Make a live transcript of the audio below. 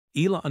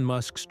Elon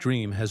Musk's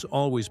dream has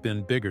always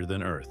been bigger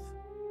than Earth.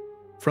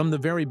 From the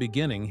very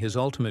beginning, his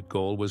ultimate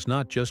goal was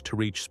not just to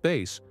reach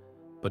space,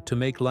 but to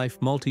make life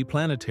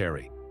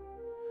multiplanetary.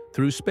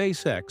 Through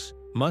SpaceX,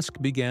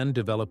 Musk began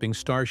developing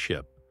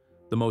Starship,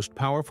 the most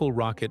powerful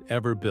rocket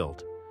ever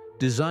built,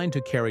 designed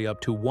to carry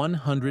up to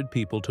 100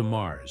 people to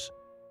Mars.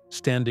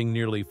 Standing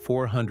nearly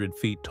 400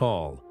 feet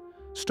tall,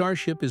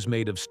 Starship is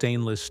made of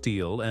stainless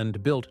steel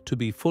and built to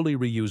be fully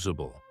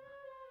reusable.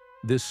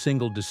 This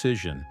single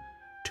decision,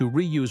 to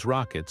reuse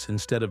rockets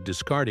instead of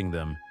discarding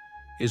them,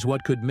 is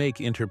what could make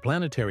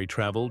interplanetary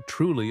travel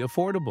truly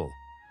affordable.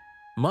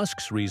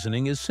 Musk's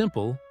reasoning is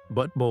simple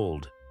but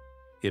bold.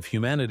 If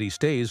humanity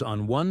stays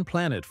on one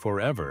planet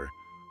forever,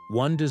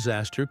 one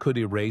disaster could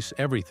erase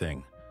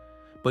everything.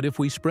 But if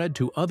we spread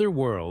to other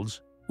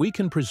worlds, we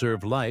can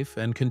preserve life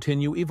and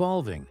continue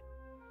evolving.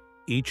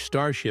 Each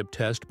Starship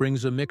test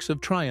brings a mix of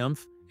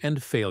triumph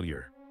and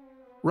failure.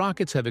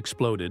 Rockets have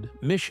exploded,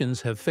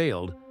 missions have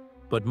failed,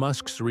 but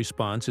Musk's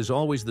response is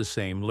always the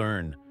same: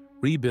 learn,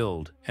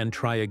 rebuild, and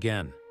try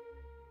again.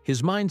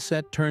 His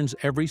mindset turns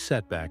every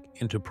setback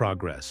into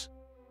progress.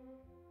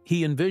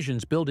 He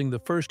envisions building the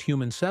first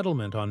human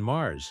settlement on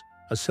Mars,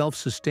 a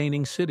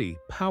self-sustaining city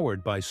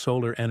powered by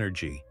solar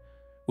energy,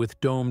 with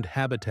domed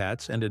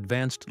habitats and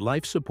advanced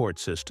life support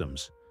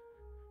systems.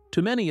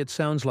 To many, it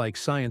sounds like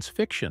science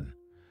fiction,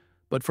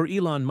 but for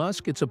Elon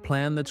Musk, it's a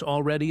plan that's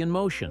already in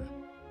motion.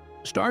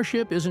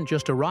 Starship isn't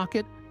just a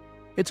rocket,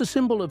 it's a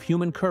symbol of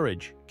human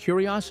courage,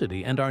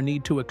 curiosity, and our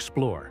need to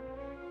explore.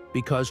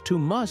 Because to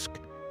Musk,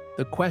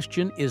 the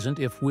question isn't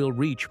if we'll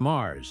reach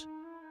Mars,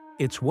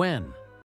 it's when.